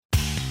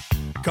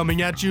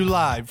Coming at you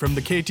live from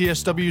the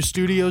KTSW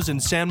studios in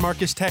San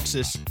Marcos,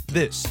 Texas,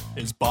 this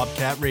is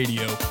Bobcat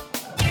Radio.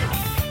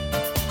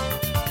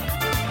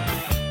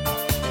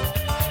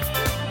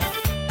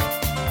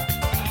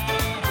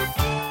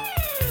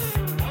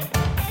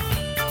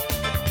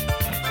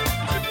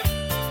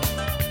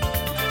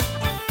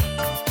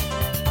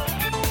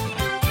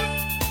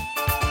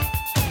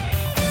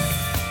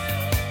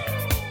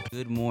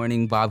 Good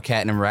morning,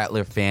 Bobcat and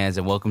Rattler fans,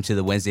 and welcome to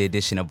the Wednesday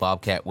edition of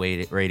Bobcat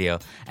Radio.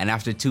 And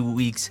after 2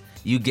 weeks,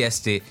 you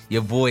guessed it,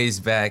 your boy is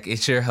back.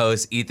 It's your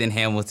host, Ethan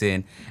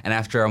Hamilton. And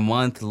after a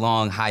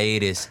month-long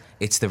hiatus,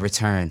 it's the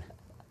return.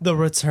 The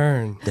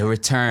return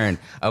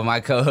of my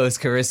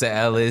co-host, Carissa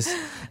Ellis,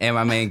 and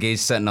my man, Gage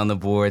Sutton on the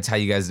boards. How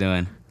you guys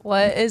doing?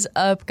 What is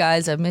up,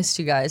 guys? I missed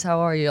you guys.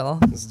 How are y'all?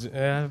 It's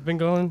been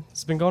going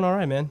all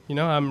right, man. You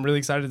know, I'm really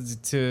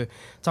excited to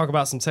talk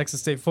about some Texas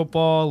State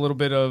football, a little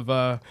bit of,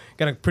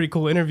 got a pretty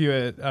cool interview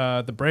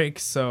at the break.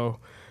 So,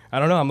 I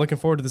don't know. I'm looking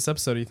forward to this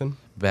episode, Ethan.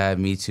 Bad,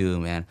 me too,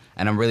 man.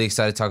 And I'm really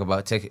excited to talk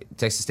about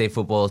Texas State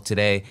football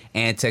today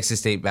and Texas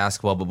State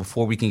basketball. But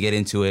before we can get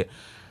into it,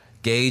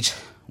 Gage,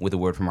 with a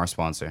word from our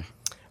sponsor.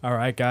 All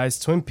right, guys.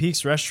 Twin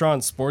Peaks Restaurant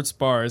and Sports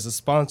Bar is a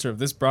sponsor of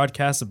this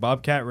broadcast of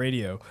Bobcat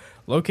Radio.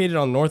 Located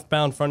on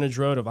northbound frontage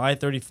road of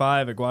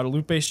I-35 at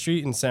Guadalupe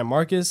Street in San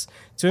Marcos,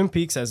 Twin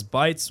Peaks has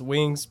bites,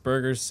 wings,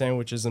 burgers,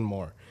 sandwiches, and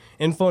more.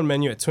 Info and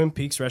menu at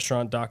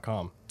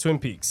twinpeaksrestaurant.com. Twin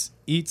Peaks.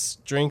 Eats,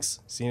 drinks,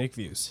 scenic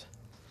views.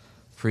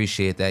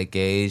 Appreciate that,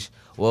 Gage.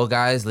 Well,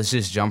 guys, let's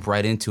just jump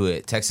right into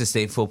it. Texas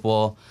State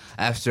football,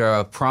 after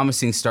a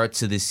promising start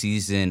to the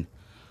season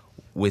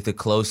with a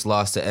close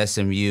loss to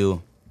SMU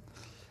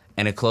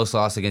and a close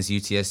loss against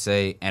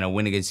UTSA and a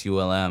win against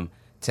ULM,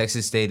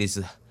 Texas State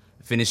is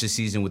finished the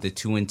season with a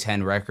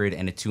 2-10 record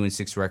and a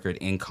 2-6 record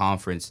in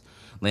conference,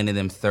 landing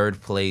them third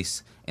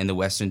place in the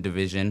Western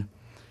Division.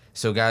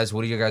 So, guys,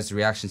 what are your guys'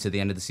 reactions to the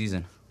end of the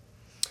season?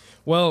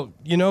 Well,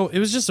 you know, it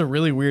was just a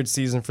really weird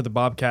season for the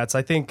Bobcats.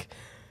 I think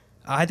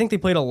they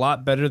played a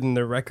lot better than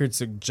their record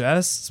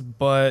suggests,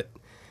 but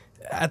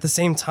at the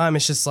same time,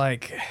 it's just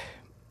like,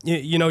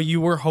 you know,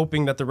 you were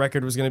hoping that the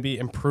record was going to be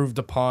improved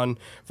upon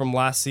from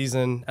last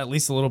season, at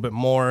least a little bit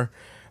more.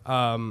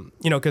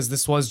 You know, because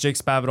this was Jake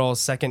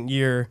Spavital's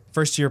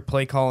first year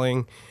play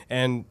calling,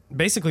 and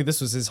basically this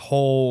was his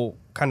whole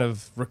kind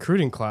of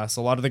recruiting class.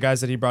 A lot of the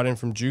guys that he brought in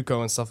from JUCO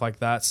and stuff like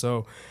that.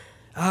 So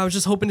I was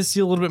just hoping to see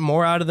a little bit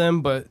more out of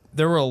them, but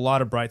there were a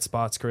lot of bright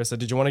spots. Carissa,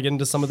 did you want to get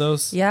into some of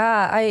those?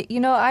 Yeah, I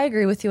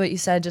agree with you what you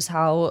said, just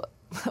how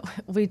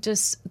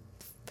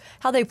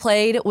how they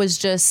played was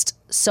just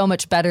so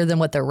much better than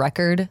what their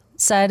record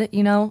said,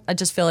 you know? I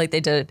just feel like they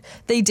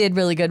did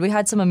really good. We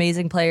had some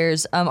amazing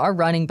players. Our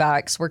running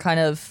backs were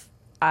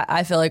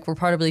I feel like we're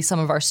probably some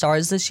of our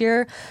stars this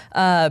year.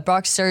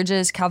 Brock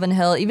Sturgis, Calvin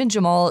Hill, even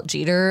Jamal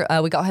Jeter.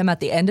 We got him at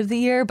the end of the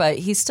year, but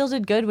he still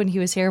did good when he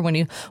was here, when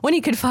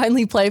he could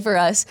finally play for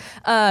us.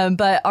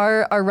 But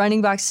our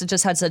running backs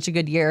just had such a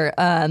good year.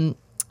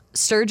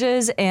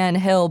 Sturgis and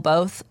Hill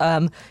both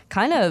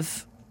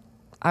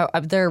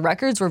their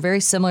records were very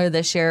similar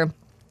this year.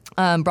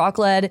 Brock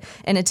led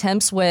in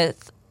attempts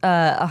with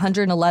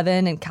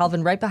 111 and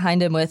Calvin right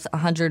behind him with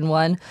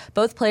 101.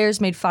 Both players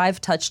made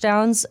 5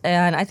 touchdowns,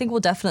 and I think we'll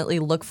definitely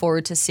look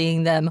forward to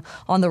seeing them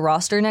on the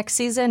roster next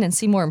season and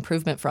see more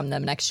improvement from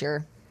them next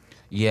year.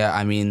 Yeah,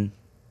 I mean,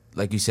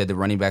 like you said, the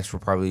running backs were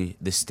probably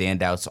the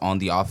standouts on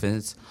the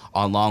offense,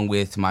 along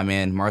with my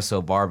man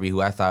Marcel Barbie,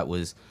 who I thought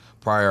was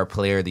probably our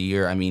player of the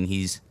year. I mean,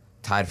 he's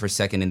tied for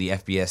second in the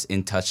FBS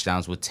in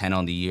touchdowns with 10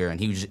 on the year, and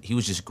he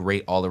was just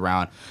great all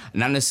around.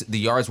 The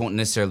yards won't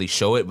necessarily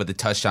show it, but the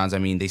touchdowns, I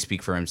mean, they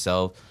speak for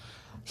himself.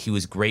 He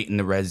was great in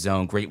the red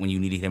zone, great when you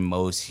needed him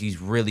most.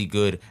 He's really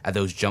good at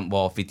those jump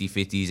ball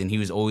 50-50s, and he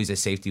was always a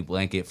safety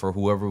blanket for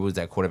whoever was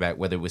at quarterback,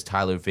 whether it was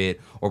Tyler Vitt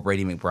or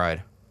Brady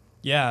McBride.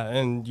 Yeah,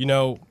 and, you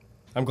know,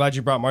 I'm glad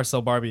you brought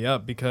Marcel Barbie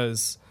up,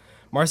 because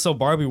Marcel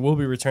Barbie will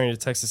be returning to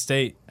Texas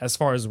State, as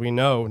far as we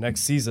know,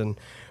 next season.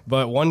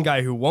 But one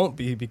guy who won't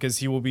be, because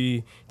he will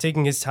be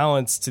taking his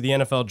talents to the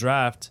NFL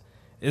draft,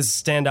 is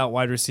standout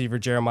wide receiver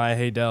Jeremiah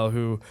Haydell,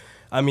 who,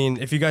 I mean,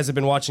 if you guys have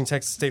been watching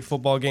Texas State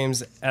football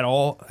games at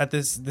all at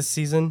this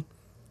season,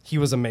 he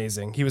was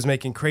amazing. He was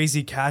making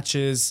crazy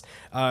catches.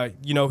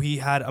 You know, he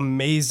had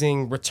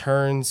amazing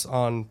returns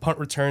on punt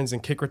returns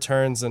and kick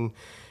returns. And,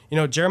 you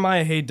know,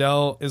 Jeremiah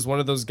Haydell is one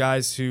of those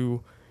guys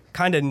who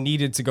kind of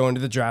needed to go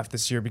into the draft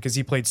this year because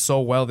he played so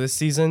well this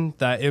season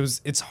that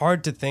it's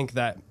hard to think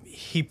that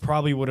he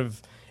probably would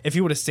have, if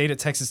he would have stayed at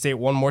Texas State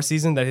one more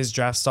season, that his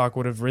draft stock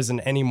would have risen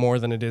any more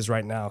than it is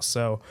right now.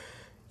 So,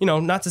 you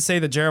know, not to say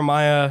that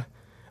Jeremiah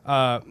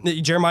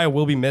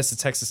will be missed at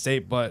Texas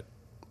State, but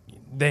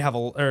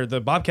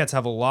the Bobcats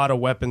have a lot of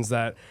weapons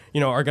that,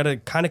 you know, are going to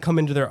kind of come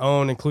into their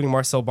own, including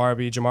Marcel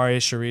Barbie,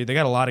 Jamari Cherie. They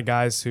got a lot of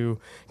guys who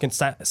can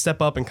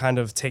step up and kind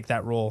of take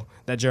that role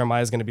that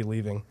Jeremiah is going to be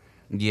leaving.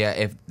 Yeah,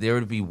 if there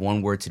would be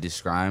one word to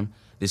describe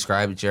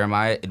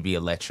Jeremiah, it'd be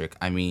electric.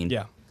 I mean,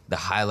 the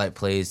highlight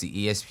plays,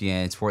 the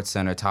ESPN,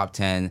 SportsCenter, top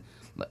 10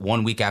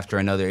 one week after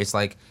another. It's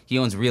like he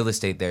owns real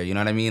estate there. You know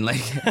what I mean?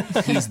 Like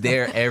he's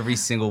there every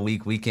single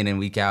week in and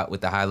week out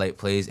with the highlight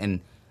plays.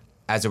 And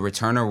as a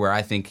returner, where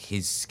I think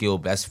his skill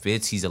best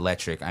fits, he's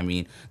electric. I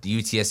mean,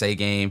 the UTSA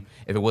game,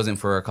 if it wasn't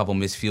for a couple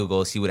missed field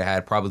goals, he would have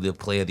had probably the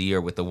play of the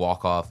year with the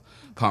walk-off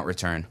punt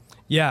return.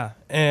 Yeah,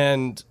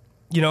 and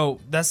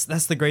that's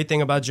the great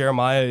thing about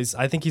Jeremiah is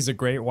I think he's a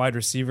great wide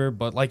receiver,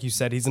 but like you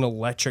said, he's an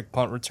electric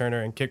punt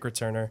returner and kick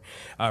returner,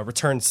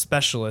 return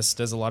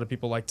specialist, as a lot of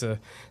people like to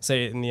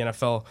say it in the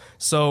NFL.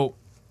 So,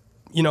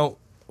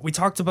 we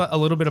talked about a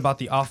little bit about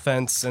the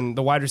offense and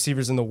the wide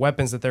receivers and the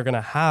weapons that they're going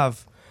to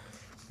have.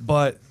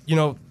 But,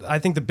 I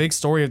think the big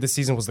story of this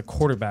season was the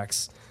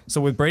quarterbacks.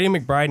 So with Brady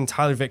McBride and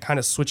Tyler Vitt kind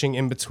of switching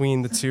in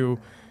between the two,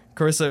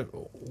 Carissa,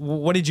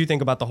 what did you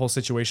think about the whole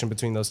situation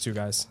between those two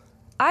guys?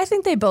 I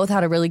think they both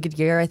had a really good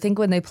year. I think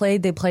when they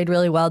played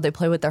really well. They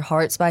played with their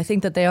hearts, but I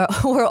think that they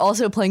were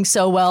also playing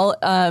so well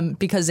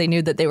because they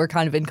knew that they were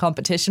kind of in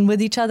competition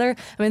with each other.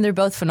 I mean, they're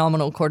both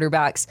phenomenal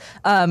quarterbacks.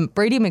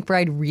 Brady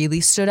McBride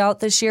really stood out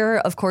this year.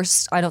 Of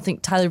course, I don't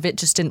think Tyler Vitt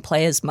just didn't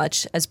play as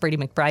much as Brady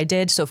McBride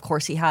did, so of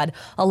course he had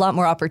a lot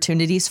more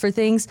opportunities for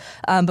things.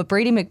 But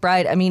Brady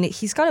McBride, I mean,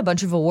 he's got a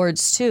bunch of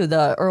awards too.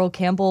 The Earl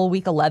Campbell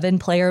Week 11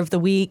 Player of the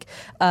Week,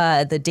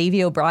 the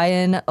Davey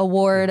O'Brien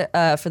Award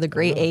for the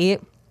Great Eight.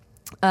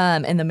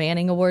 And the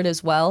Manning Award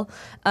as well.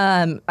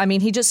 I mean,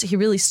 he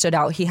really stood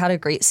out. He had a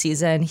great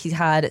season. He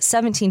had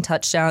 17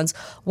 touchdowns,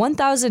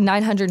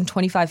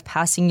 1,925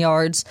 passing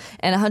yards,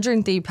 and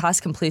 103 pass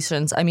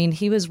completions. I mean,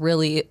 he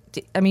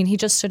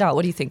just stood out.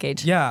 What do you think,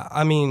 Gage? Yeah,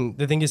 I mean,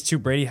 the thing is, too,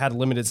 Brady had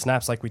limited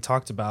snaps like we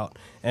talked about,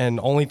 and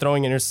only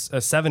throwing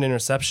 7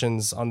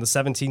 interceptions on the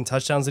 17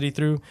 touchdowns that he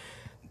threw,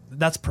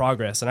 that's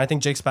progress. And I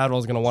think Jake Spavital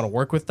is going to want to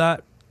work with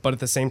that. But at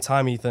the same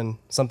time, Ethan,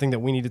 something that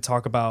we need to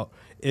talk about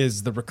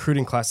is the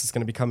recruiting class that's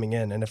going to be coming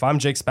in. And if I'm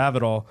Jake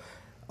Spavital,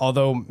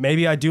 although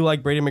maybe I do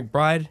like Brady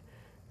McBride,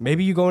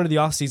 maybe you go into the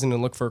offseason and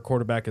look for a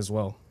quarterback as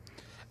well.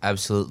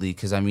 Absolutely,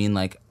 because I mean,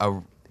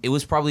 it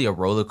was probably a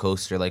roller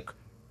coaster,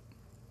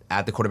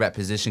 at the quarterback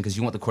position, because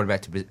you want the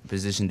quarterback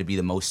position to be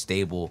the most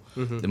stable,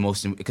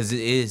 because it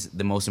is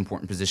the most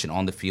important position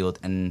on the field.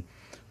 And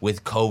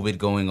with COVID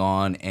going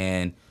on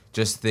and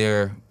just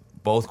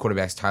both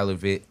quarterbacks, Tyler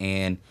Vitt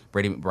and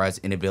Brady McBride's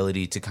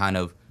inability to kind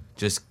of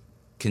just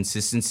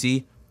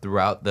consistency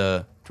throughout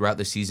the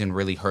season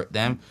really hurt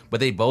them. But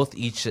they both,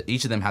 each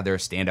of them had their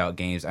standout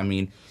games. I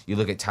mean, you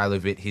look at Tyler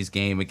Vitt, his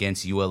game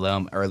against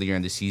ULM earlier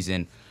in the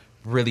season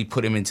really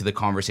put him into the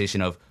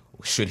conversation of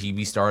should he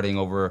be starting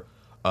over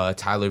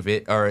Tyler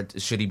Vitt, or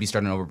should he be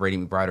starting over Brady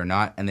McBride or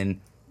not? And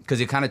then, because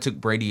it kind of took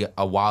Brady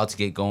a while to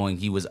get going,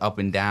 he was up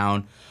and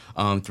down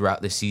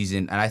throughout the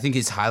season. And I think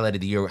his highlight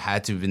of the year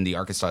had to have been the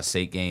Arkansas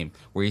State game,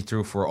 where he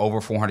threw for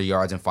over 400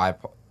 yards and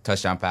 5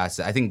 touchdown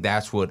passes. I think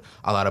that's what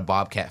a lot of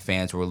Bobcat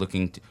fans were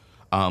looking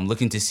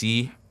to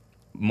see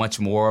much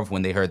more of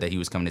when they heard that he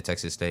was coming to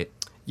Texas State.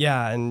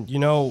 Yeah, and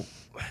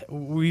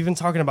we've been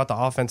talking about the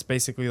offense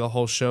basically the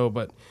whole show,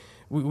 but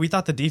we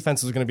thought the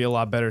defense was going to be a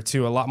lot better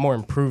too, a lot more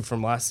improved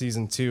from last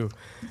season too.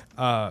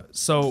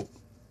 So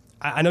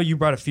I know you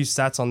brought a few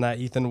stats on that,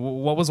 Ethan.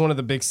 What was one of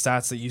the big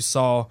stats that you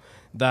saw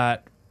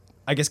that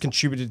I guess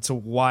contributed to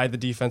why the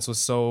defense was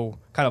so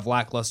kind of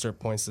lackluster at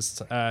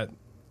points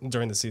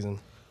during the season?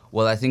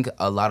 Well, I think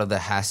a lot of that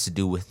has to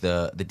do with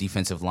the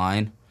defensive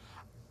line.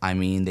 I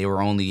mean, they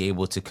were only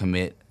able to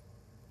commit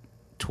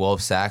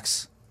 12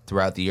 sacks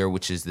throughout the year,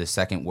 which is the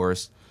second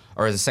worst,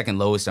 or the second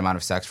lowest amount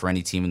of sacks for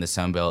any team in the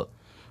Sun Belt.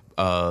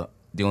 The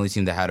only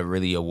team that had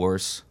a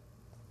worse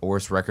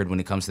record when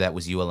it comes to that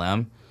was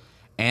ULM.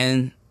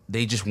 And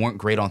they just weren't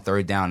great on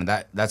third down.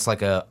 And that's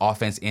like a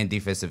offense and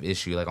defensive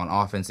issue. Like on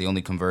offense, they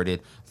only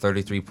converted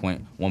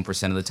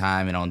 33.1% of the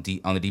time. And on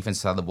the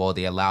defensive side of the ball,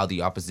 they allowed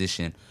the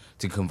opposition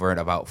to convert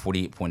about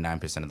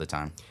 48.9% of the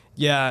time.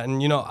 Yeah,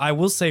 and I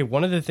will say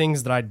one of the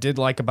things that I did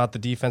like about the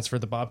defense for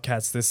the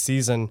Bobcats this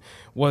season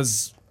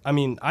was,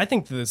 I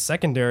think the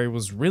secondary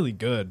was really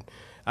good.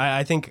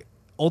 I think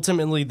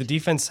ultimately the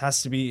defense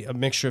has to be a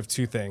mixture of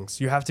two things.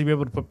 You have to be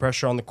able to put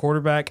pressure on the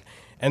quarterback,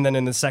 and then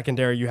in the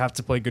secondary, you have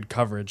to play good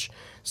coverage.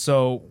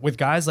 So with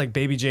guys like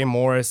Baby J.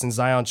 Morris and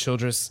Zion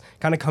Childress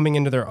kind of coming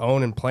into their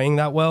own and playing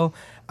that well,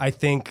 I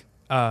think,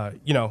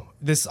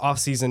 this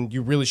offseason,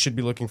 you really should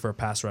be looking for a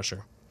pass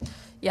rusher.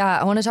 Yeah,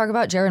 I want to talk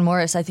about Jaron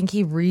Morris. I think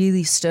he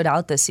really stood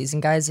out this season,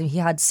 guys. He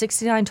had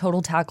 69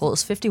 total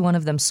tackles, 51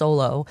 of them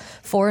solo,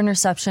 4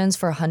 interceptions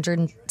for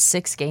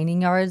 106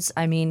 gaining yards.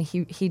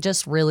 He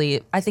just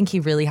really, I think he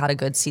really had a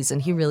good season.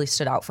 He really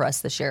stood out for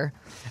us this year.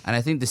 And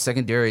I think the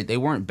secondary, they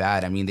weren't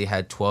bad. They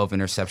had 12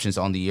 interceptions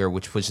on the year,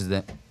 which pushes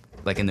them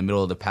in the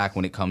middle of the pack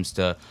when it comes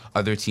to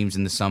other teams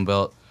in the Sun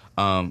Belt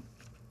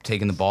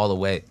taking the ball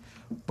away.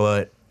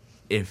 But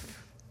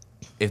if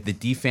the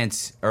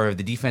defense or if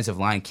the defensive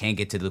line can't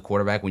get to the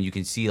quarterback, when you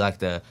can see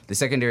the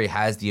secondary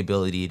has the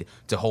ability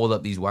to hold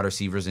up these wide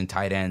receivers and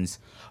tight ends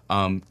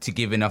to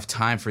give enough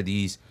time for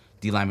these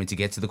D linemen to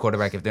get to the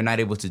quarterback. If they're not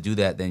able to do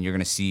that, then you're going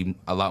to see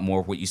a lot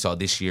more of what you saw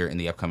this year in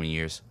the upcoming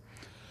years.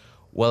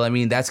 Well,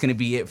 that's going to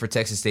be it for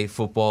Texas State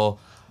football.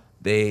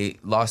 They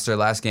lost their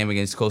last game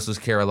against Coastal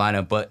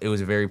Carolina, but it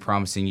was a very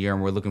promising year,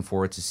 and we're looking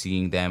forward to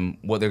seeing them,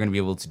 what they're going to be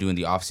able to do in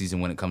the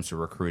offseason when it comes to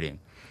recruiting.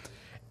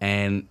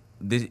 And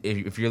this,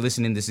 if you're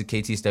listening, this is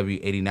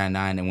KTSW 89.9,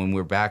 and when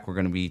we're back, we're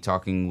going to be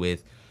talking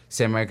with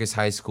San Marcos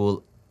High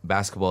School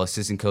basketball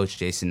assistant coach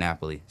Jason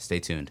Napoli. Stay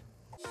tuned.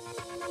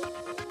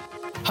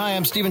 Hi,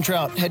 I'm Steven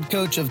Trout, head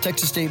coach of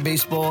Texas State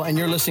Baseball, and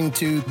you're listening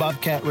to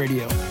Bobcat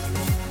Radio.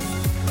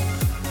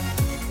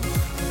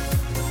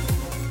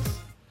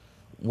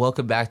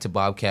 Welcome back to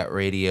Bobcat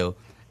Radio,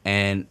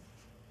 and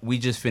we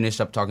just finished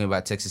up talking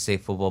about Texas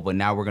State football, but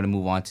now we're going to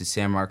move on to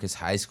San Marcos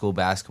High School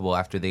basketball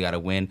after they got a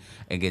win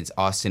against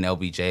Austin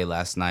LBJ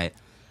last night.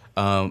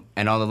 And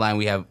on the line,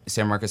 we have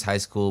San Marcos High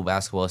School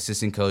basketball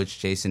assistant coach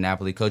Jason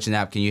Napoli. Coach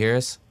Nap, can you hear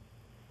us?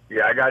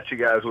 Yeah, I got you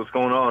guys. What's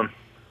going on?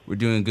 We're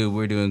doing good.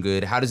 We're doing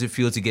good. How does it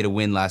feel to get a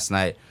win last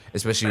night,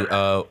 especially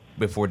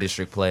before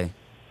district play?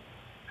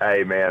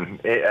 Hey, man.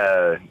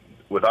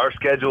 With our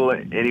schedule,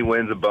 any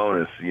win's a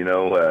bonus. You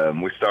know,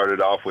 we started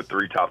off with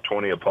 3 top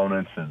 20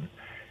 opponents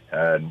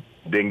and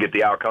didn't get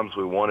the outcomes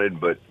we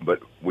wanted, but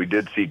we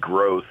did see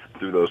growth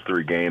through those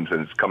 3 games, and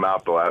it's come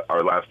out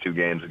our last 2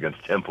 games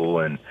against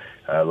Temple and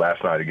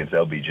last night against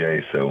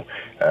LBJ. So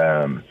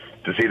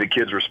to see the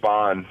kids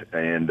respond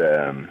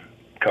and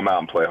come out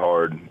and play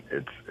hard,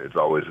 it's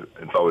always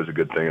a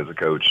good thing as a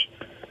coach.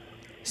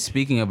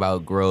 Speaking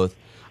about growth,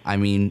 I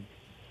mean,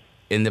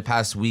 in the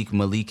past week,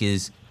 Malik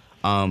has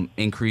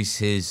increased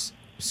his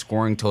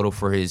scoring total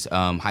for his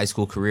high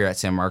school career at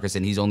San Marcos,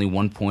 and he's only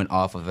 1 point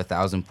off of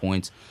 1,000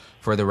 points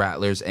for the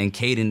Rattlers. And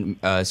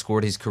Caden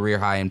scored his career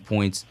high in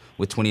points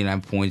with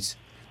 29 points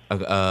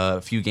a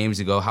few games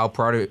ago. How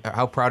proud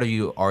of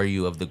you are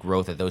you of the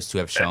growth that those two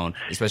have shown,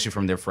 especially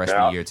from their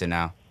freshman year to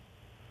now?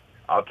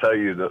 I'll tell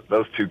you,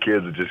 those 2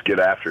 kids that just get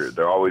after it.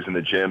 They're always in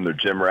the gym. They're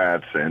gym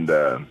rats, and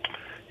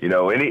you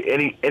know,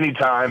 any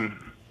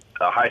time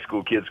a high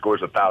school kid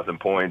scores 1,000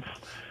 points,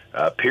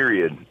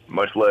 period,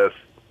 much less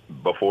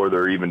before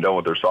they're even done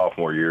with their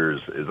sophomore year,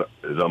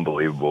 is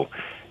unbelievable.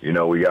 You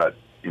know, we got,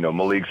 you know,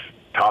 Malik's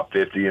top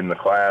 50 in the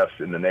class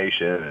in the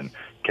nation, and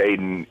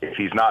Caden, if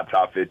he's not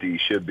top 50, he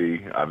should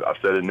be. I've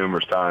said it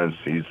numerous times.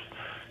 He's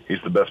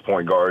the best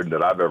point guard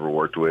that I've ever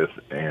worked with,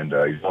 and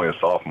he's only a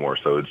sophomore,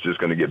 so it's just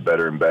going to get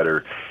better and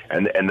better.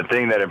 And the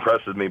thing that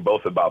impresses me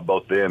about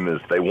both them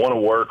is they want to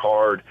work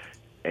hard,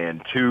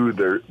 and 2,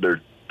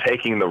 they're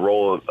taking the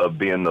role of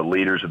being the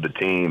leaders of the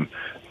team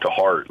to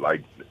heart.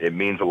 Like, it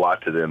means a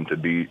lot to them to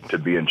be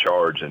in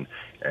charge and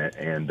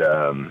kind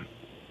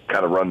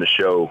of run the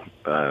show,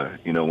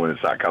 you know, when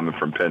it's not coming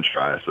from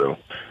Pinstripe. So.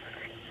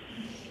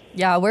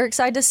 Yeah, we're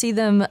excited to see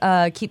them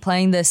keep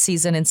playing this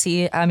season and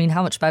see, I mean,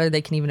 how much better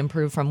they can even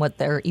improve from what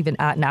they're even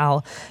at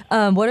now.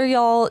 What are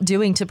y'all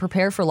doing to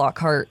prepare for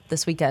Lockhart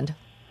this weekend?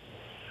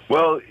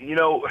 Well, you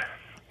know,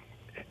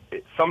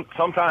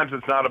 sometimes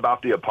it's not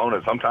about the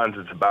opponent. Sometimes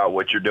it's about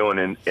what you're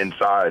doing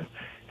inside.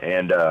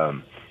 And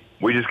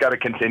we just got to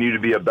continue to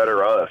be a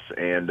better us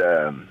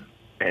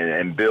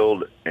and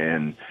build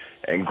and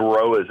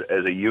grow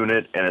as a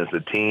unit and as a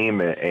team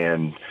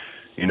and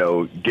you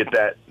know, get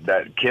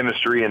that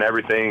chemistry and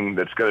everything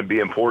that's going to be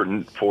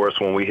important for us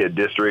when we hit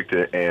district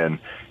and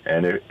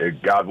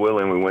God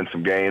willing, we win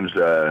some games,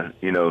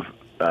 you know,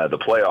 the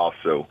playoffs.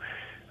 So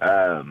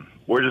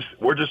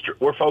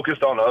we're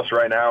focused on us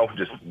right now,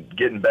 just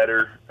getting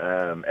better.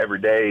 Every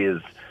day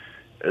is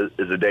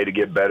a day to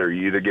get better.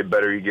 You either get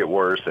better or you get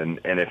worse. And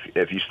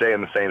if you stay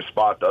in the same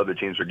spot, the other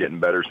teams are getting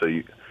better. So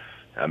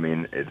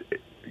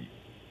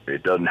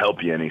it doesn't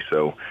help you any.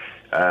 So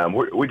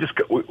we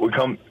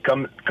come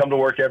to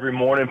work every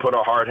morning, put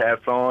our hard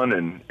hats on,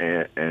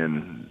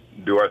 and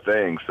do our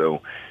thing.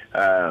 So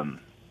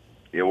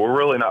yeah, we're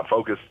really not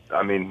focused.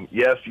 I mean,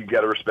 yes, you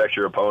got to respect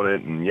your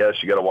opponent, and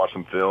yes, you got to watch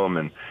some film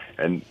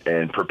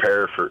and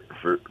prepare for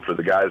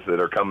the guys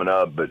that are coming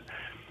up. But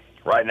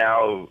right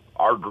now,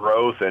 our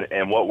growth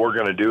and what we're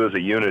going to do as a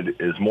unit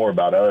is more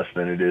about us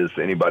than it is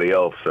anybody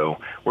else. So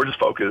we're just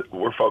focused.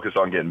 We're focused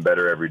on getting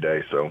better every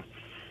day. So.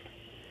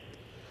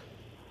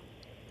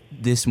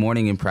 This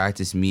morning in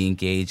practice, me and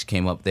Gage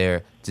came up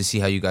there to see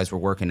how you guys were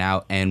working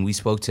out, and we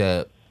spoke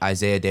to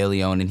Isaiah De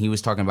Leon, and he was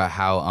talking about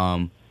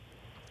how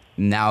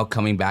now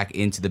coming back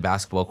into the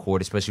basketball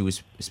court, especially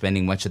with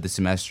spending much of the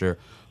semester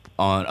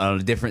on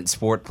a different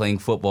sport, playing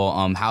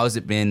football, how has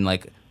it been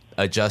like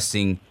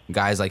adjusting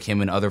guys like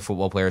him and other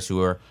football players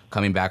who are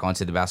coming back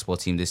onto the basketball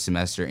team this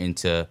semester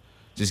into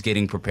just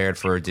getting prepared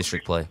for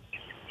district play?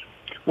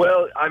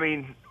 Well, I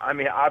mean,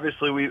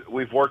 obviously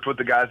we've worked with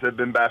the guys that have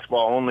been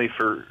basketball only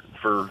for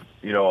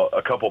you know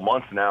a couple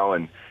months now,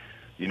 and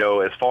you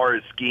know as far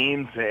as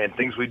schemes and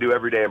things we do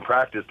every day in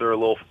practice, they're a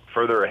little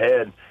further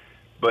ahead.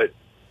 But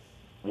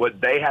what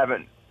they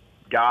haven't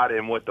got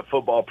and what the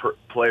football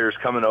players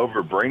coming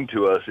over bring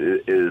to us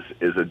is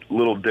a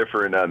little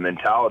different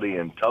mentality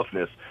and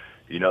toughness.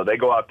 You know, they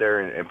go out there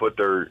and put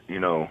their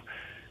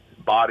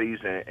bodies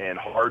and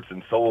hearts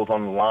and souls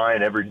on the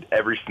line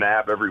every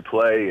snap, every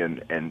play,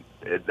 and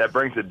that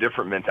brings a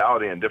different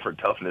mentality and different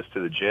toughness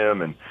to the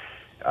gym. And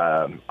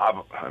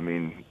I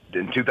mean,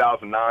 in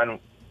 2009,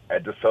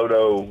 at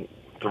DeSoto,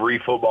 3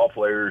 football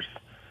players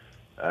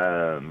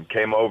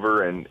came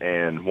over,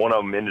 and one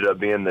of them ended up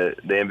being the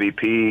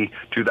MVP,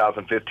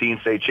 2015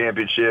 state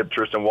championship.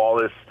 Tristan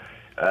Wallace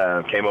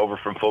came over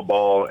from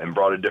football and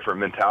brought a different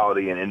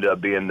mentality and ended up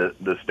being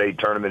the state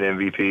tournament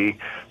MVP.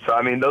 So,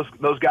 I mean,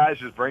 those guys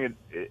just bring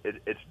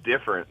it. It's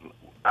different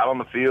out on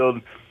the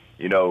field,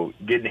 you know,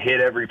 getting hit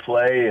every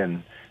play,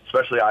 and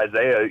especially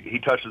Isaiah, he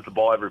touches the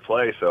ball every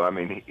play. So, I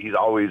mean, he's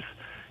always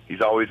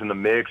in the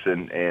mix,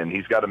 and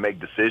he's got to make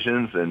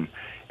decisions, and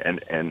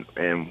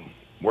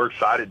we're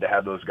excited to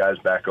have those guys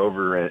back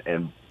over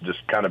and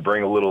just kind of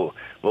bring a little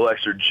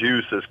extra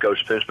juice, as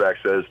Coach Pinchback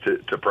says,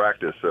 to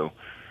practice. So.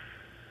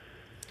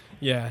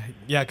 Yeah,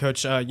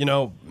 Coach. You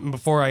know,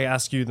 before I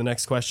ask you the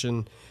next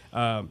question,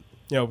 you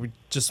know, we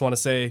just want to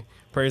say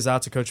prayers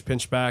out to Coach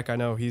Pinchback. I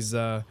know he's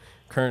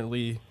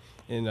currently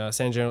in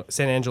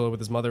San Angelo with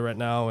his mother right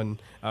now,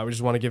 and we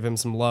just want to give him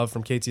some love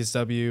from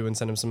KTSW and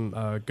send him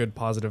some good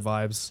positive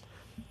vibes.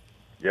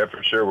 Yeah,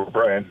 for sure. We're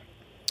praying.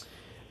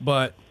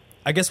 But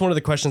I guess one of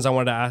the questions I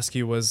wanted to ask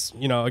you was,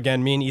 you know,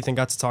 again, me and Ethan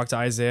got to talk to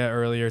Isaiah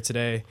earlier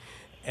today,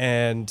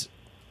 and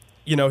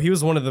you know, he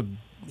was one of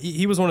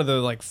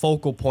the like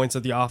focal points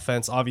of the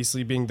offense,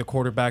 obviously being the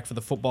quarterback for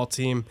the football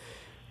team.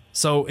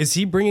 So is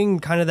he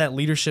bringing kind of that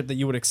leadership that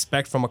you would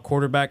expect from a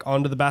quarterback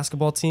onto the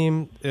basketball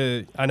team?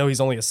 I know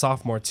he's only a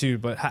sophomore too,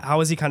 but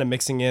how is he kind of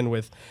mixing in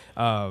with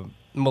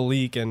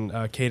Malik and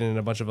Caden and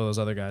a bunch of those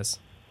other guys?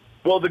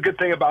 Well, the good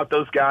thing about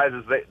those guys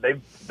is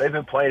they've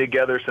been playing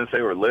together since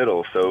they were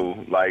little.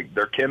 So, like,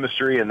 their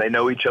chemistry, and they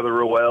know each other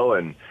real well.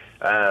 And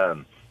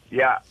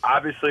yeah,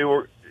 obviously,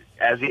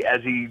 as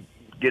he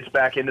gets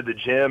back into the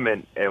gym,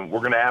 and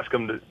we're going to ask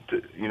him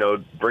to you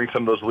know, bring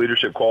some of those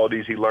leadership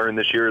qualities he learned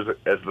this year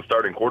as the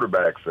starting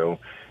quarterback. So,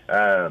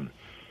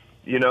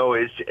 you know,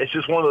 it's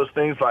just one of those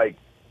things, like,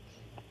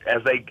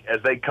 as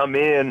they come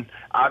in,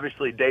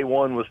 obviously day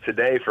one was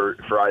today for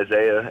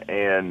Isaiah,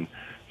 and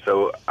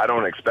so I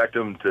don't expect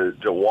him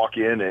to walk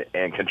in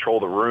and control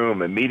the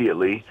room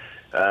immediately.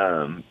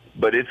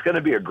 But it's going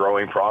to be a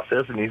growing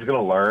process, and he's going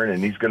to learn,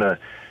 and he's going to,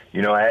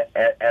 you know,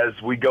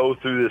 as we go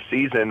through the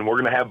season, we're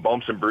going to have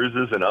bumps and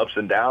bruises and ups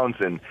and downs,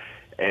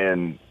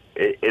 and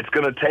it's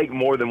going to take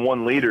more than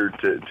one leader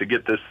to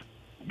get this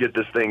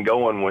thing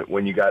going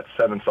when you got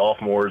 7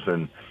 sophomores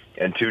and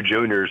 2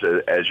 juniors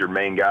as your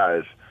main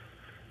guys.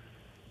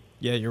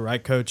 Yeah, you're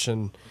right, Coach,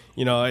 and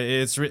you know, it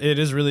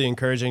is really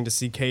encouraging to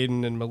see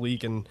Caden and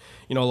Malik and,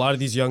 you know, a lot of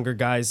these younger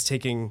guys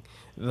taking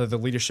the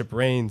leadership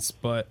reins.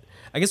 But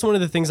I guess one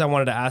of the things I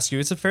wanted to ask you,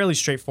 it's a fairly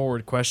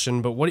straightforward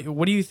question, but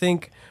what do you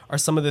think are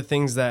some of the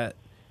things that,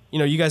 you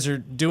know, you guys are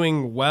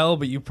doing well,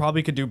 but you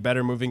probably could do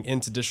better moving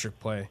into district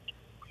play?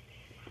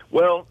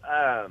 Well,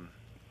 I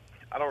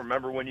don't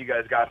remember when you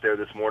guys got there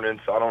this morning,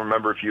 so I don't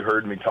remember if you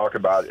heard me talk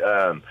about,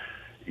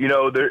 you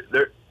know,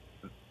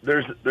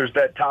 there's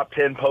that top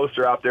 10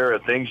 poster out there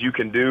of things you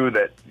can do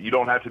that you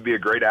don't have to be a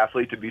great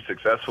athlete to be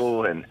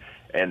successful. And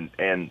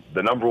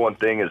the number one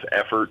thing is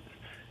effort,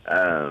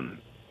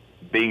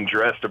 being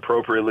dressed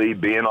appropriately,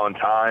 being on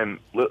time,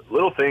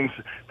 little things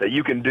that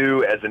you can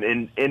do as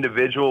an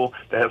individual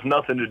that has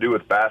nothing to do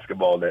with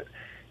basketball.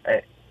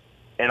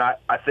 And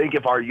I think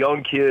if our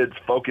young kids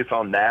focus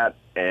on that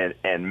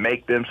and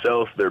make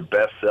themselves their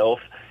best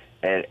self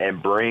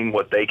and bring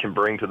what they can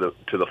bring to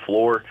the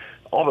floor,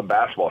 all the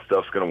basketball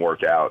stuff's going to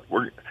work out.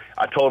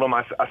 I told them,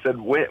 I said,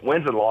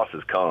 wins and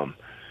losses come.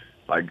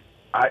 Like,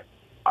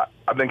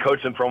 I've been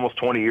coaching for almost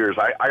 20 years.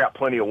 I got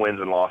plenty of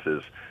wins and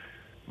losses.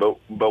 But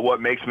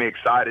what makes me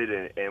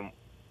excited and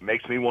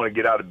makes me want to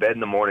get out of bed in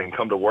the morning and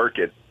come to work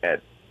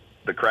at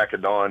the crack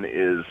of dawn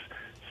is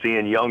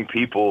seeing young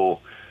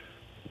people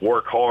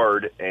work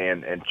hard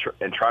and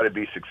try to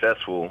be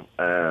successful.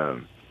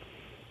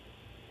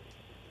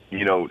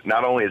 You know,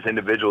 not only as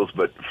individuals,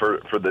 but for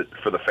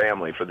the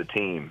family, for the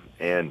team.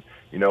 And,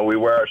 you know, we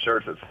wear our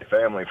shirts that say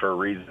family for a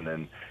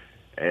reason,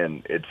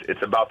 and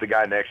it's about the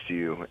guy next to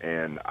you.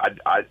 And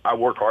I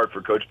work hard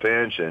for Coach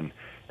Pinch, and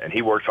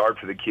he works hard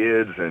for the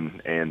kids,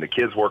 and the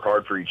kids work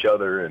hard for each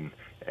other.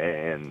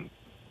 And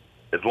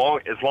as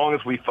long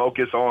as we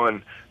focus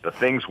on the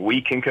things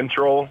we can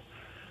control,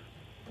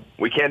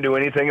 we can't do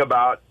anything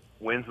about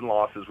wins and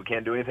losses. We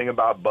can't do anything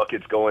about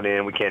buckets going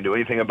in. We can't do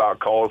anything about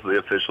calls the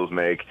officials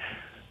make.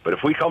 But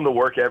if we come to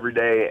work every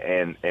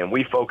day and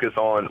we focus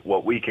on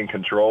what we can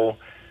control,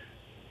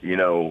 you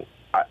know,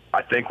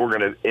 I think we're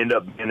going to end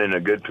up being in a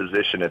good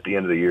position at the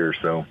end of the year.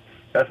 So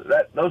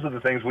those are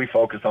the things we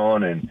focus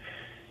on,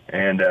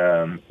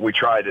 and we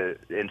try to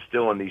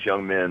instill in these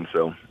young men.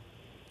 So,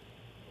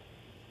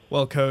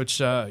 well, Coach,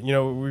 you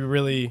know, we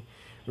really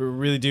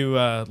do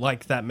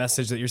like that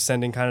message that you're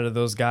sending kind of to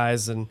those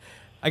guys. And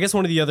I guess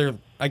one of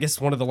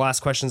the last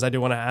questions I do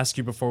want to ask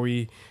you before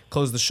we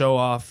close the show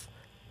off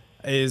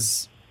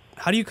is,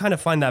 how do you kind of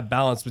find that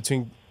balance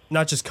between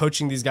not just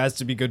coaching these guys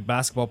to be good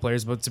basketball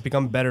players, but to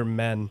become better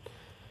men?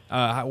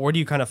 Where do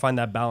you kind of find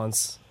that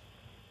balance?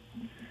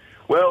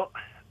 Well,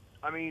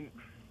 I mean,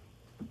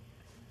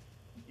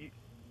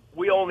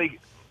 we only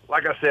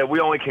like I said, we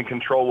only can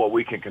control what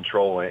we can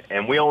control,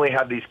 and we only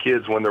have these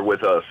kids when they're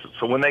with us.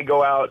 So when they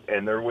go out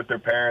and they're with their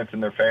parents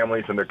and their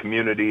families and their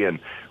community, and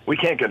we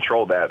can't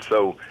control that.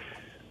 So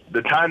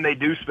the time they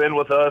do spend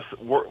with us,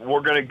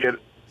 we're going to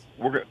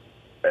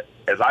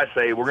as I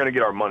say, we're going to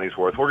get our money's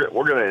worth. We're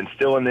going to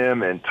instill in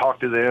them and talk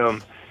to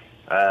them.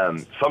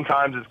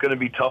 Sometimes it's going to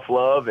be tough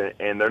love,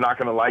 and they're not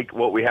going to like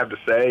what we have to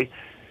say.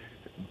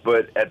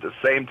 But at the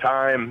same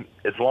time,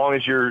 as long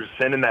as you're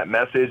sending that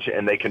message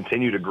and they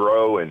continue to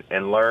grow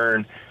and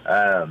learn,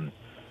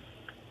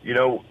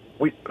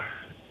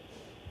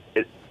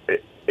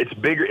 it's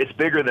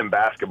bigger than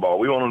basketball.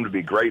 We want them to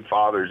be great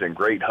fathers and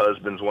great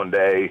husbands one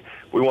day.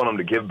 We want them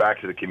to give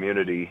back to the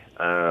community.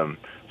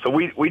 So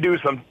we do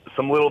some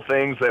little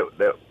things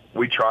that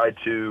we try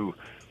to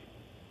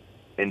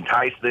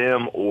entice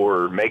them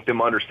or make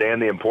them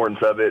understand the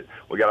importance of it.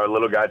 We got our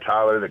little guy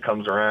Tyler that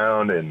comes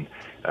around and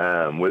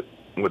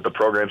with the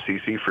program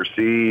CC for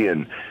C,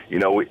 and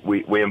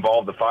we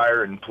involve the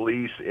fire and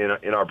police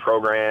in our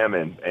program,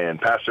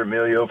 and Pastor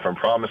Emilio from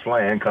Promised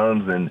Land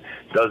comes and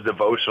does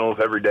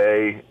devotionals every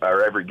day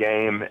or every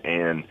game,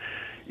 and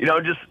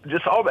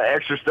just all the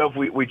extra stuff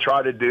we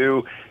try to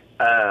do.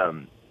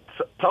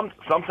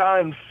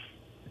 Sometimes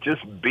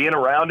just being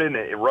around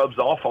it rubs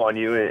off on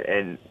you,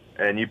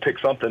 and you pick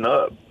something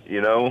up.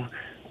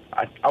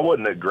 I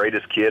wasn't the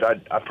greatest kid.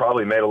 I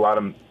probably made a lot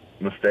of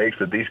mistakes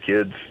that these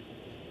kids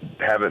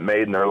haven't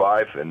made in their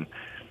life,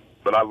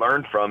 but I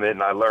learned from it,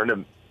 and I learned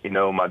to,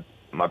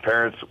 my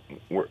parents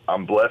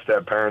I'm blessed to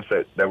have parents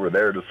that were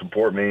there to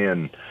support me,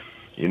 and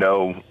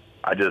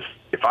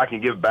if I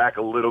can give back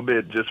a little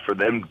bit just for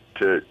them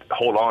to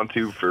hold on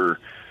to for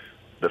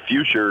the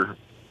future,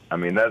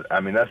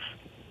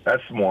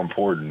 that's more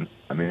important.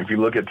 If you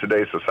look at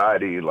today's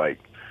society, like,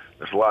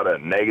 there's a lot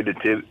of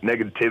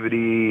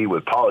negativity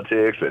with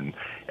politics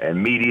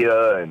and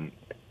media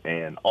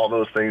and all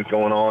those things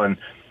going on.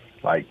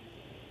 Like,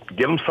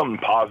 give them something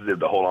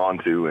positive to hold on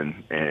to,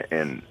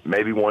 and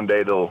maybe one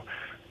day they'll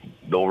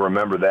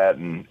remember that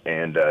and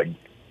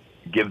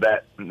give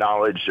that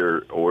knowledge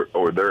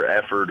or their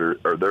effort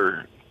or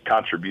their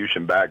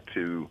contribution back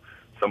to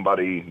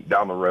somebody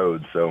down the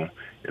road. So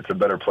it's a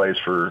better place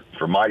for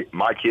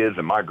my kids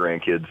and my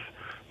grandkids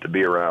to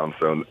be around.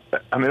 So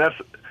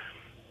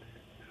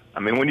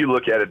when you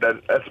look at it,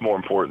 that's more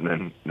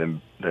important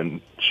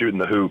than shooting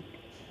the hoop,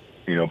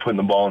 putting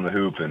the ball in the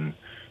hoop and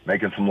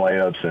making some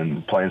layups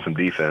and playing some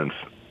defense.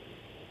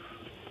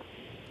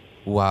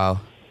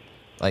 Wow.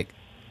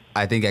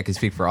 I think I can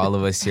speak for all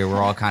of us here.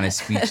 We're all kind of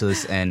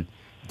speechless and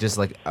just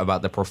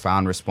about the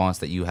profound response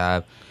that you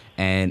have.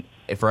 And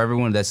for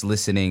everyone that's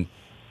listening,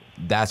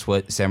 that's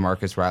what San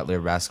Marcos Rattler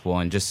basketball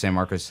and just San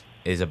Marcos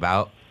is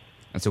about.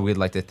 And so we'd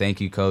like to thank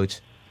you, Coach,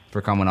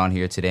 for coming on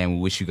here today, and we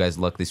wish you guys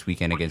luck this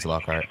weekend against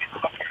Lockhart.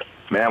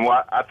 Man,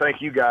 well, I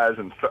thank you guys,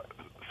 and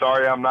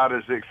sorry I'm not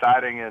as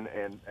exciting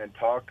and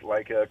talk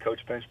like Coach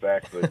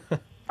Pinchback,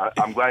 but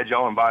I'm glad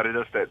y'all invited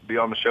us to be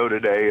on the show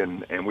today,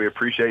 and we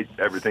appreciate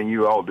everything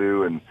you all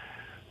do. And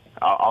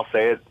I'll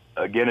say it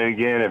again and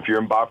again, if you're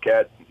in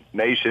Bobcat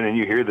Nation and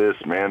you hear this,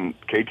 man,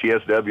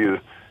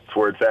 KTSW, it's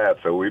where it's at.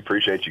 So we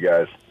appreciate you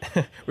guys.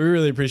 We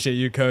really appreciate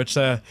you, Coach.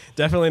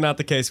 Definitely not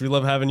the case. We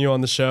love having you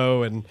on the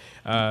show, and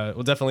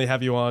we'll definitely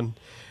have you on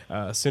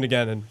soon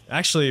again. And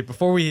actually,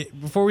 before we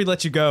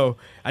let you go,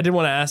 I did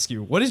want to ask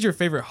you, what is your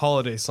favorite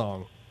holiday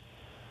song?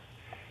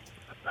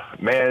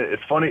 Man,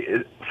 it's funny.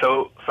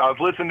 So I was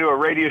listening to a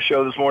radio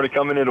show this morning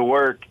coming into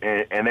work,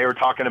 and they were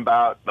talking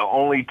about the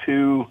only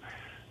two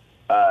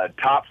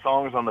top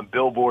songs on the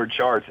Billboard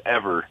charts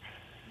ever.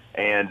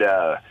 And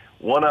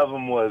one of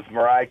them was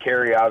Mariah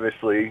Carey,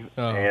 obviously,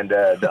 and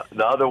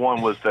the other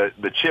one was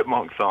the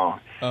Chipmunk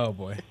song. Oh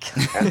boy!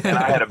 And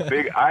I had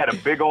a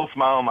big old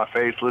smile on my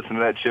face listening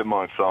to that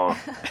Chipmunk song.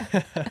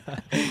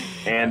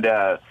 And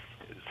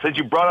since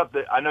you brought up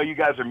I know you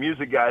guys are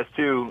music guys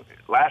too.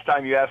 Last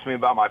time you asked me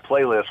about my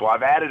playlist. Well,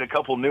 I've added a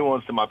couple new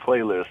ones to my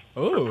playlist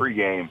for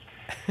pregame.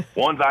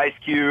 One's Ice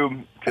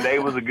Cube. Today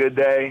Was a Good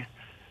Day.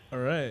 All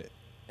right.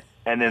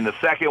 And then the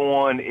second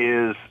one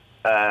is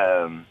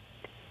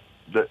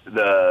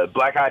the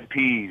Black Eyed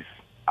Peas.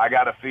 I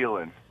Got a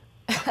Feeling.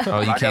 Oh,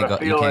 you can't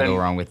go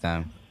wrong with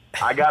them.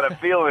 I got a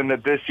feeling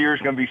that this year's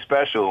going to be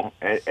special,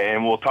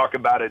 and we'll talk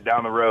about it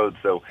down the road.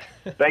 So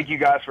thank you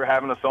guys for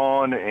having us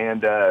on,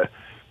 and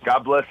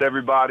God bless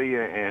everybody,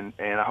 and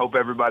I hope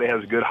everybody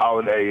has a good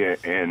holiday,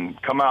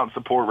 and come out and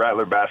support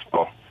Rattler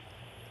basketball.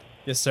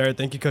 Yes, sir.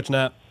 Thank you, Coach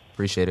Knapp.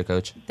 Appreciate it,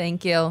 Coach.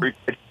 Thank you.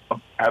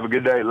 Have a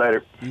good day.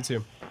 Later. You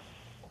too.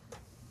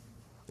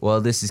 Well,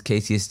 this is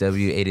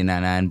KTSW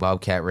 89.9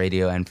 Bobcat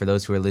Radio, and for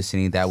those who are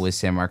listening, that was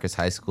San Marcos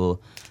High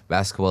School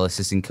basketball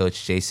assistant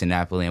coach Jason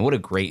Napoli, and what a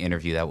great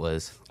interview that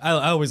was.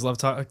 I always love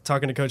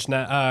talking to Coach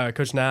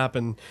Knapp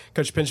and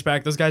Coach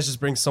Pinchback. Those guys just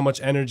bring so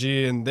much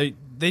energy, and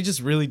they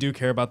just really do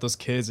care about those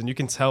kids, and you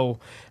can tell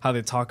how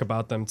they talk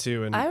about them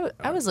too. And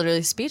I was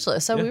literally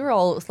speechless. So we were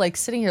all like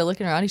sitting here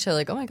looking around each other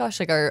like, oh my gosh,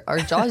 like our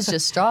jaws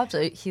just dropped.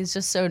 He's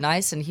just so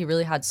nice, and he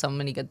really had so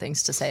many good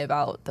things to say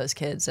about those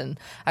kids. And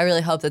I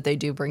really hope that they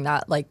do bring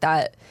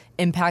that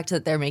impact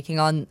that they're making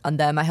on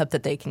them. I hope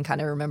that they can kind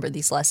of remember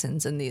these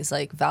lessons and these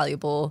like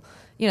valuable,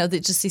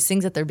 just these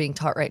things that they're being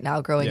taught right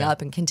now growing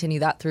up, and continue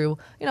that through,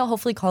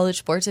 hopefully college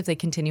sports if they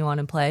continue on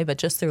and play, but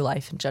just through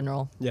life in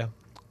general. Yeah.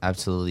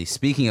 Absolutely.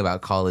 Speaking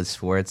about college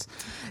sports,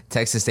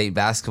 Texas State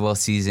basketball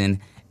season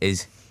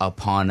is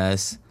upon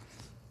us.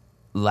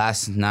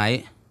 Last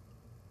night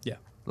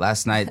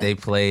they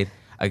played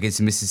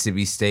against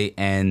Mississippi State,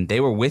 and they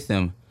were with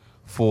them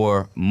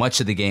for much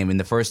of the game. In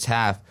the first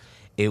half,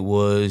 they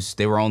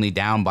were only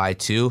down by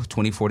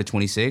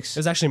 24-26. It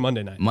was actually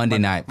Monday night. Monday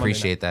night.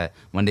 That.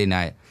 Monday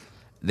night.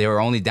 They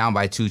were only down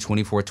by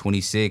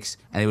 24-26,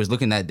 and it was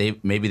looking that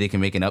maybe they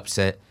can make an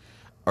upset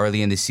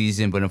early in the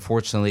season, but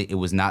unfortunately it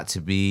was not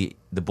to be.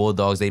 The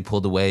Bulldogs, they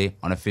pulled away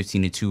on a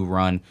 15-2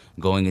 run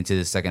going into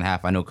the second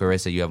half. I know,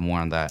 Carissa, you have more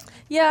on that.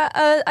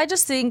 Yeah, I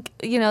just think,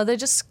 they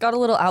just got a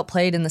little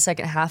outplayed in the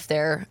second half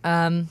there.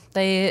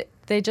 They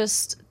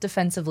just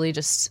defensively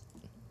just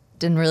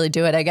didn't really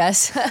do it, I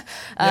guess.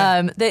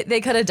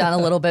 They could have done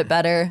a little bit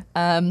better.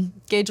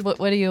 Gage, what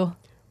do you...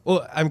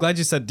 Well, I'm glad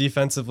you said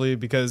defensively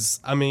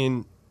because,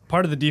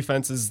 part of the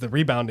defense is the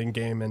rebounding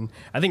game, and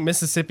I think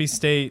Mississippi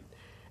State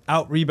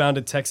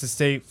out-rebounded Texas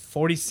State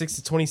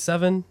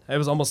 46-27. It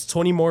was almost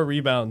 20 more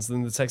rebounds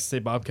than the Texas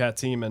State Bobcat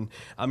team. And,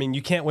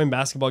 you can't win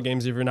basketball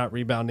games if you're not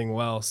rebounding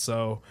well.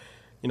 So,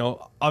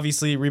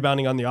 obviously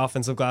rebounding on the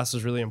offensive glass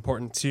was really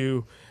important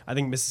too. I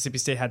think Mississippi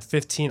State had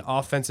 15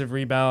 offensive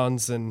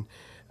rebounds and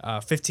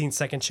 15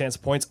 second chance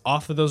points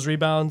off of those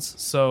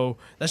rebounds. So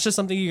that's just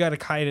something you got to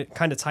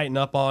kind of tighten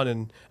up on.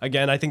 And,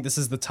 again, I think this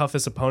is the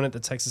toughest opponent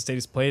that Texas State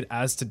has played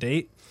as to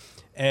date.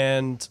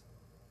 And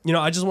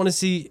I just want to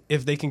see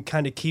if they can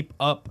kind of keep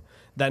up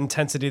that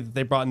intensity that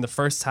they brought in the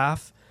first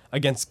half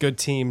against good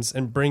teams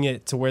and bring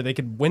it to where they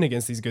could win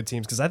against these good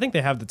teams, because I think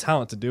they have the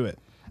talent to do it.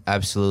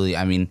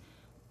 Absolutely.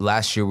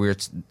 Last year we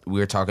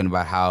were talking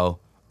about how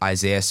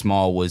Isaiah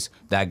Small was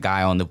that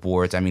guy on the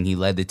boards. He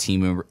led the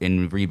team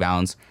in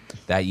rebounds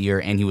that year,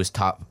 and he was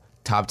top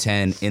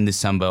 10 in the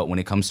Sun Belt when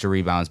it comes to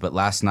rebounds. But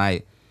last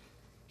night,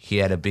 he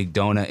had a big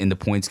donut in the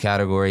points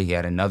category. He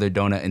had another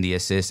donut in the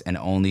assists and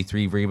only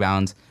 3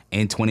 rebounds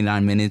in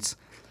 29 minutes.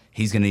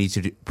 He's going to need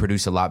to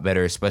produce a lot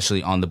better,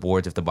 especially on the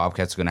boards, if the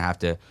Bobcats are going to have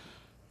to,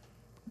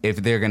 if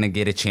they're going to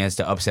get a chance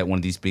to upset one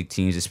of these big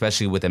teams,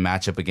 especially with a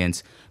matchup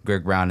against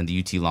Greg Brown and the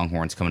UT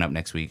Longhorns coming up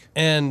next week.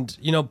 And,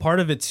 part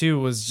of it, too,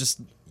 was just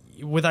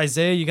with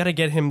Isaiah, you got to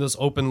get him those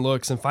open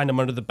looks and find him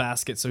under the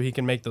basket so he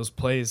can make those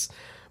plays.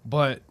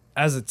 But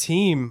as a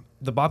team,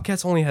 the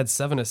Bobcats only had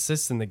 7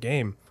 assists in the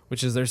game,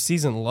 which is their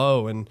season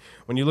low. And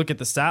when you look at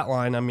the stat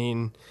line,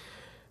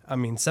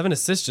 7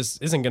 assists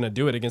just isn't going to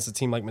do it against a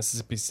team like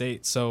Mississippi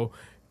State. So,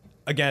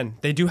 again,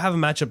 they do have a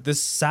matchup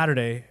this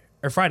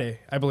Friday,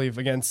 I believe,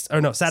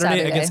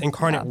 Saturday against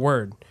Incarnate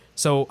Word.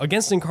 So,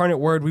 against Incarnate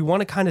Word, we want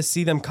to kind of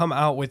see them come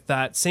out with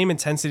that same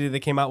intensity they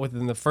came out with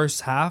in the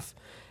first half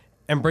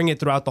and bring it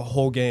throughout the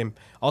whole game.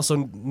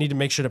 Also need to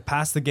make sure to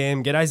pass the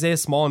game, get Isaiah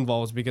Small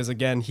involved, because,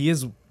 again, he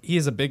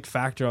is a big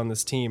factor on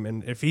this team.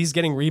 And if he's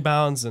getting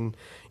rebounds and,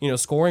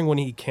 scoring when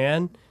he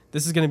can,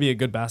 this is going to be a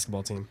good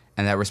basketball team.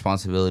 And that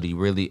responsibility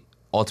really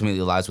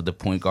ultimately lies with the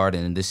point guard.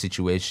 And in this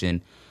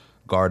situation,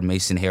 guard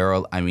Mason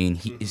Harrell,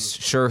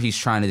 he's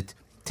trying to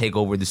take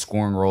over the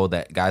scoring role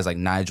that guys like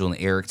Nigel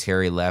and Eric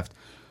Terry left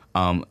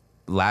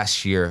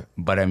last year.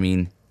 But,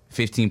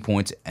 15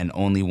 points and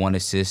only 1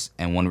 assist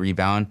and 1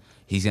 rebound.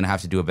 He's going to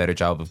have to do a better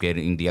job of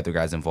getting the other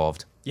guys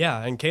involved.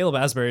 Yeah, and Caleb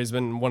Asbury has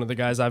been one of the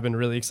guys I've been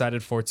really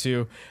excited for,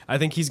 too. I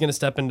think he's going to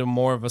step into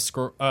more of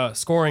a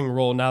scoring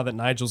role now that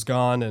Nigel's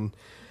gone. And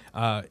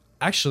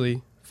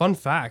actually, fun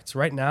fact,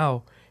 right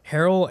now,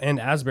 Harrell and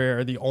Asbury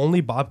are the only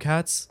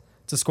Bobcats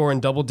to score in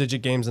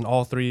double-digit games in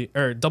all 3,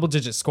 or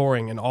double-digit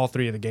scoring in all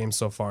 3 of the games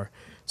so far.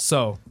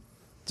 So,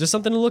 just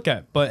something to look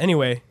at. But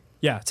anyway,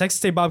 yeah, Texas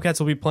State Bobcats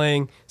will be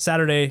playing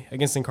Saturday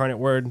against Incarnate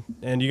Word,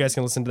 and you guys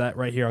can listen to that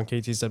right here on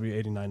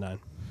KTSW 89.9.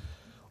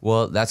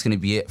 Well, that's going to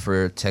be it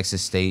for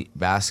Texas State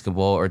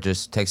basketball, or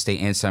just Texas State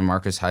and San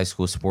Marcos High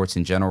School sports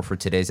in general for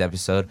today's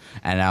episode.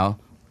 And now,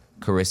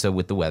 Carissa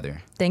with the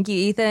weather. Thank you,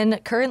 Ethan.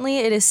 Currently,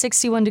 it is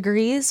 61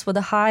 degrees with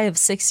a high of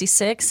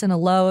 66 and a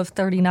low of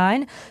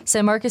 39.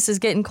 San Marcos is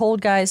getting cold,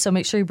 guys, so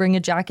make sure you bring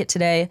a jacket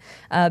today.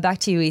 Back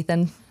to you,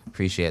 Ethan.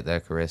 Appreciate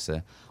that,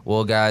 Carissa.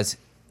 Well, guys,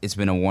 it's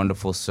been a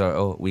wonderful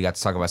show. We got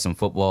to talk about some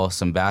football,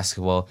 some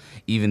basketball,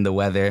 even the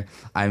weather.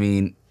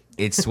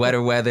 It's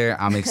sweater weather.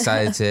 I'm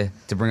excited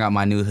to bring out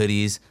my new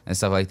hoodies and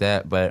stuff like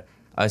that. But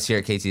us here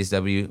at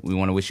KTSW, we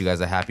want to wish you guys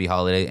a happy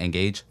holiday.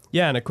 Engage.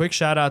 Yeah, and a quick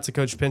shout out to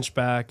Coach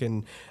Pinchback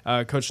and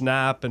Coach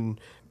Knapp,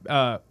 and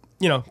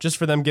just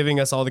for them giving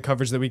us all the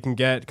coverage that we can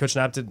get. Coach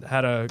Knapp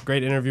had a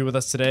great interview with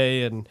us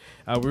today, and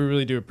we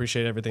really do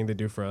appreciate everything they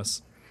do for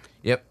us.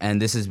 Yep,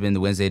 and this has been the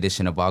Wednesday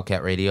edition of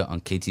Wildcat Radio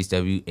on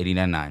KTSW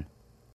 89.9.